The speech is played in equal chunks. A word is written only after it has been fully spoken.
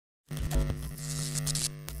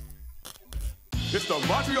It's the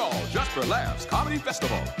Montreal Just for Laughs Comedy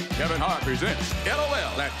Festival. Kevin Hart presents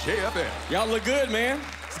LOL at JFL. Y'all look good, man.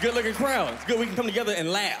 It's a good-looking crowd. It's good we can come together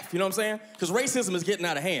and laugh, you know what I'm saying? Because racism is getting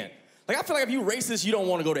out of hand. Like, I feel like if you racist, you don't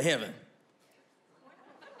want to go to heaven.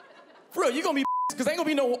 For real, you're going to be because ain't going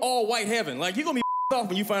to be no all-white heaven. Like, you're going to be off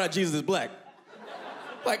when you find out Jesus is black.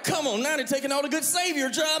 Like, come on, now they're taking all the good savior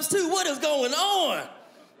jobs, too. What is going on?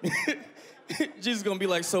 Jesus is going to be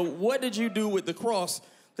like, so what did you do with the cross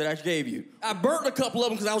that I gave you? I burnt a couple of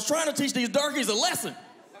them because I was trying to teach these darkies a lesson.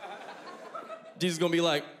 Jesus is going to be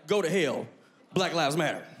like, go to hell. Black Lives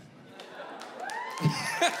Matter.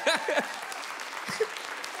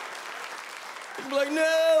 He'll be like,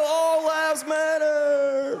 no, all lives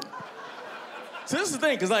matter. So this is the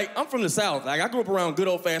thing, because, like, I'm from the South. Like, I grew up around good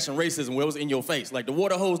old-fashioned racism where it was in your face. Like, the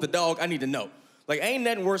water hose, the dog, I need to know. Like, ain't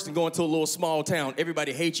nothing worse than going to a little small town,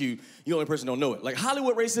 everybody hates you, you're the only person who don't know it. Like,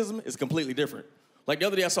 Hollywood racism is completely different. Like, the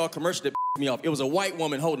other day I saw a commercial that me off. It was a white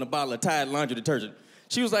woman holding a bottle of Tide laundry detergent.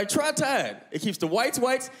 She was like, try Tide. It keeps the whites,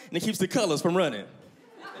 and it keeps the colors from running.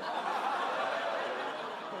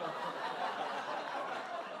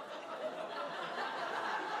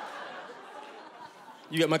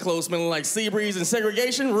 You got my clothes smelling like sea breeze and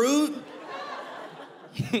segregation, rude.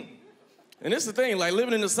 And this is the thing, like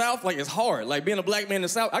living in the South, like it's hard. Like being a black man in the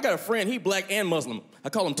South, I got a friend, he black and Muslim. I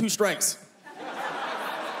call him 2 strikes.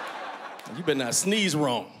 You better not sneeze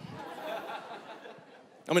wrong.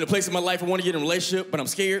 I'm in a place in my life I want to get in a relationship, but I'm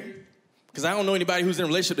scared because I don't know anybody who's in a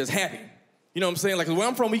relationship that's happy. You know what I'm saying? Like where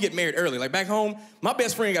I'm from, we get married early. Like back home, my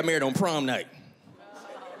best friend got married on prom night.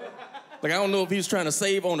 Like I don't know if he was trying to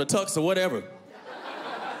save on the tux or whatever.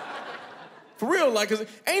 For real, like, 'cause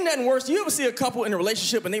ain't nothing worse. You ever see a couple in a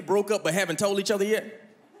relationship and they broke up but haven't told each other yet?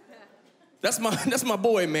 That's my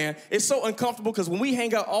boy, man. It's so uncomfortable because when we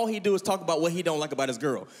hang out, all he do is talk about what he don't like about his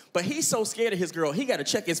girl. But he's so scared of his girl, he got to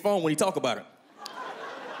check his phone when he talk about her.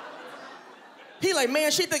 He like,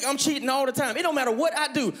 man, she think I'm cheating all the time. It don't matter what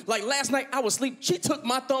I do. Like last night, I was asleep. She took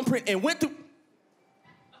my thumbprint and went through.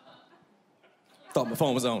 Thought my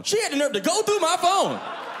phone was on. She had the nerve to go through my phone.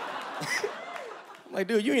 Like,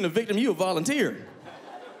 dude, you ain't a victim, you a volunteer.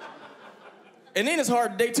 And then it's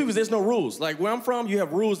hard to date, too, because there's no rules. Like, where I'm from, you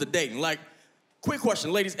have rules to dating. Like, quick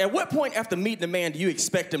question, ladies. At what point after meeting a man do you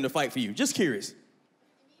expect him to fight for you? Just curious.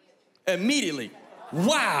 Immediately.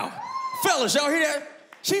 Wow. Fellas, y'all hear that?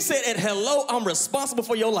 She said, at hello, I'm responsible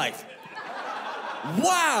for your life.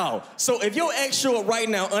 Wow. So if your ex show up right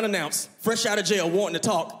now, unannounced, fresh out of jail, wanting to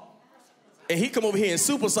talk, and he come over here and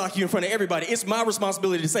super sock you in front of everybody, it's my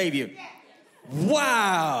responsibility to save you.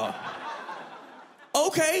 Wow.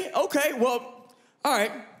 Okay, well, all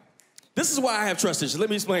right. This is why I have trust issues. Let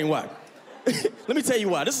me explain why. Let me tell you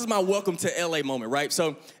why. This is my welcome to LA moment, right?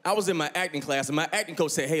 So I was in my acting class, and my acting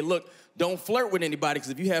coach said, hey, look, don't flirt with anybody,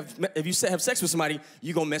 because if you have sex with somebody,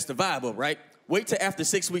 you're going to mess the vibe up, right? Wait till after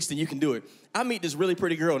 6 weeks, then you can do it. I meet this really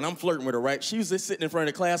pretty girl, and I'm flirting with her, right? She was just sitting in front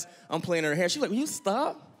of the class. I'm playing her hair. She's like, will you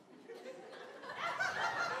stop?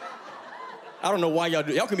 I don't know why y'all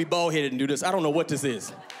do. Y'all can be bald-headed and do this. I don't know what this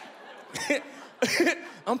is.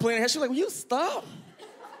 I'm playing her hair. She's like, will you stop?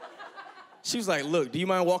 She was like, look, do you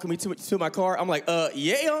mind walking me to my car? I'm like,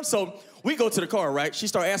 yeah. So we go to the car, right? She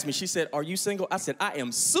started asking me. She said, are you single? I said, I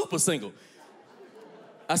am super single.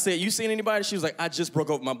 I said, you seen anybody? She was like, I just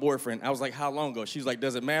broke up with my boyfriend. I was like, how long ago? She was like,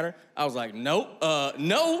 does it matter? I was like,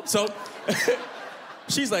 no. So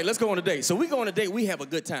she's like, let's go on a date. So we go on a date. We have a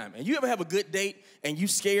good time. And you ever have a good date and you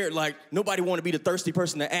scared, like, nobody want to be the thirsty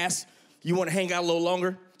person to ask? You want to hang out a little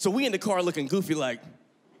longer? So we in the car looking goofy like.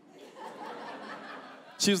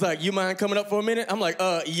 She was like, you mind coming up for a minute? I'm like,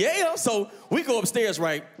 yeah. So we go upstairs,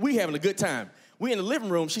 right? We having a good time. We in the living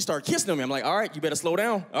room. She started kissing on me. I'm like, all right, you better slow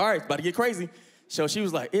down. All right, about to get crazy. So she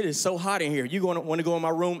was like, it is so hot in here. You want to go in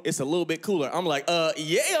my room? It's a little bit cooler. I'm like,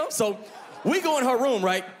 yeah. So we go in her room,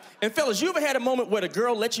 right? And fellas, you ever had a moment where the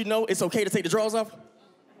girl let you know it's okay to take the drawers off?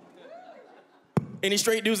 Any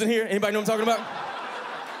straight dudes in here? Anybody know what I'm talking about?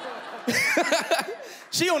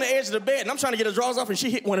 She on the edge of the bed, and I'm trying to get her drawers off, and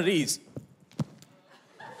she hit one of these.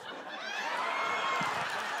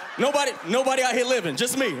 Nobody out here living,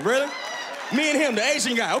 just me, really? Me and him, the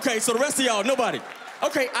Asian guy. Okay, so the rest of y'all, nobody.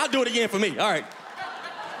 Okay, I'll do it again for me, all right.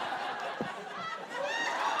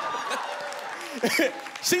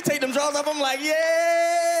 She take them drawers off, I'm like,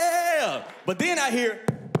 yeah. But then I hear,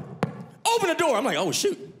 open the door. I'm like, oh,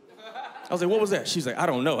 shoot. I was like, what was that? She's like, I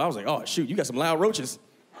don't know. I was like, oh, shoot, you got some loud roaches.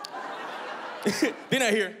 Then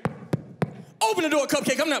I hear, open the door,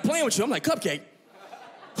 Cupcake. I'm not playing with you. I'm like, Cupcake?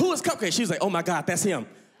 Who is Cupcake? She was like, oh, my God, that's him.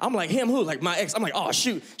 I'm like, him who? Like, my ex. I'm like, oh,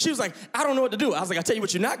 shoot. She was like, I don't know what to do. I was like, I'll tell you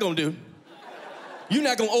what you're not going to do. You're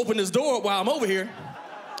not going to open this door while I'm over here.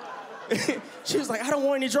 She was like, I don't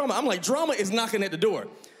want any drama. I'm like, drama is knocking at the door.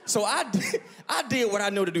 So I did what I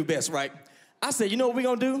know to do best, right? I said, you know what we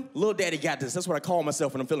gonna do? Little daddy got this. That's what I call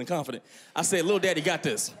myself when I'm feeling confident. I said, little daddy got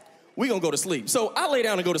this. We gonna go to sleep. So I lay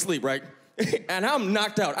down and go to sleep, right? And I'm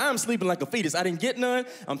knocked out. I'm sleeping like a fetus. I didn't get none.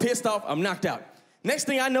 I'm pissed off. I'm knocked out. Next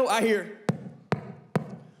thing I know, I hear,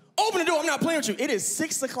 open the door. I'm not playing with you. It is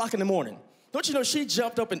 6 o'clock in the morning. Don't you know she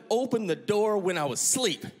jumped up and opened the door when I was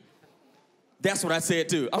asleep? That's what I said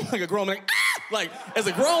too. I'm like a grown man, like as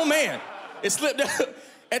a grown man. It slipped out.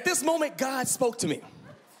 At this moment, God spoke to me.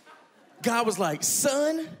 God was like,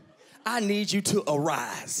 son, I need you to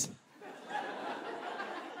arise.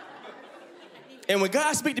 And when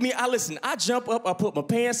God speaks to me, I listen. I jump up, I put my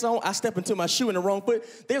pants on, I step into my shoe in the wrong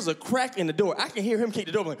foot. There's a crack in the door. I can hear him kick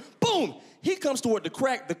the door. I'm like, boom! He comes toward the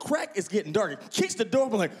crack. The crack is getting darker. Kicks the door.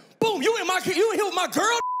 I'm like, boom! You in here with my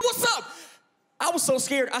girl? What's up? I was so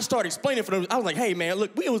scared. I started explaining for them. I was like, hey man,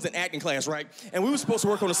 look, we was in acting class, right? And we were supposed to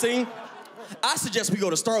work on the scene. I suggest we go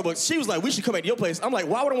to Starbucks. She was like, we should come back to your place. I'm like,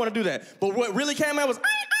 why would I want to do that? But what really came out was,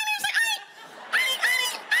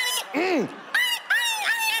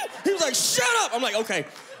 he was like, shut up. I'm like, okay.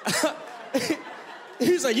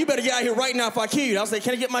 He was like, you better get out here right now if I kill you. I was like,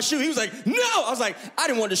 can I get my shoe? He was like, no. I was like, I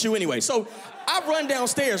didn't want the shoe anyway. So I run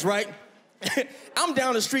downstairs, right? I'm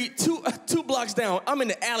down the street, two blocks down. I'm in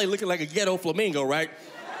the alley looking like a ghetto flamingo, right?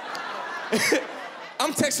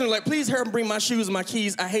 I'm texting her like, please hurry and bring my shoes and my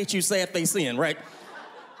keys. I hate you, sad face in, right?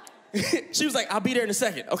 She was like, I'll be there in a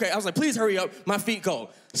second. Okay, I was like, please hurry up, my feet cold.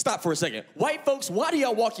 Stop for a second. White folks, why do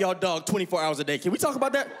y'all walk y'all dog 24 hours a day? Can we talk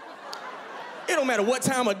about that? It don't matter what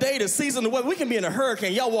time of day, the season, the weather. We can be in a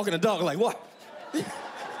hurricane. Y'all walking the dog like, what?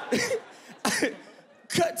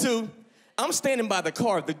 Cut to, I'm standing by the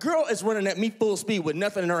car. The girl is running at me full speed with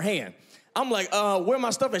nothing in her hand. I'm like, where my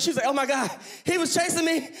stuff at? She's like, oh my God, he was chasing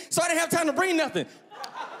me, so I didn't have time to bring nothing.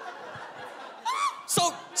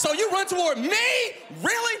 So you run toward me?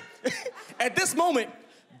 Really? At this moment,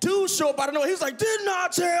 dude show up out of nowhere. He was like, didn't I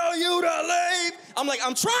tell you to leave? I'm like,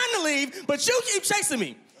 I'm trying to leave, but you keep chasing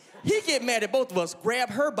me. He get mad at both of us, grab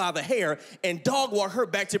her by the hair, and dog walk her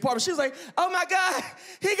back to the apartment. She was like, oh my God,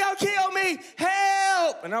 he gonna kill me,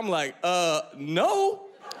 help! And I'm like, no.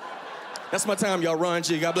 That's my time, y'all. Run,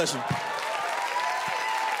 G. God bless you.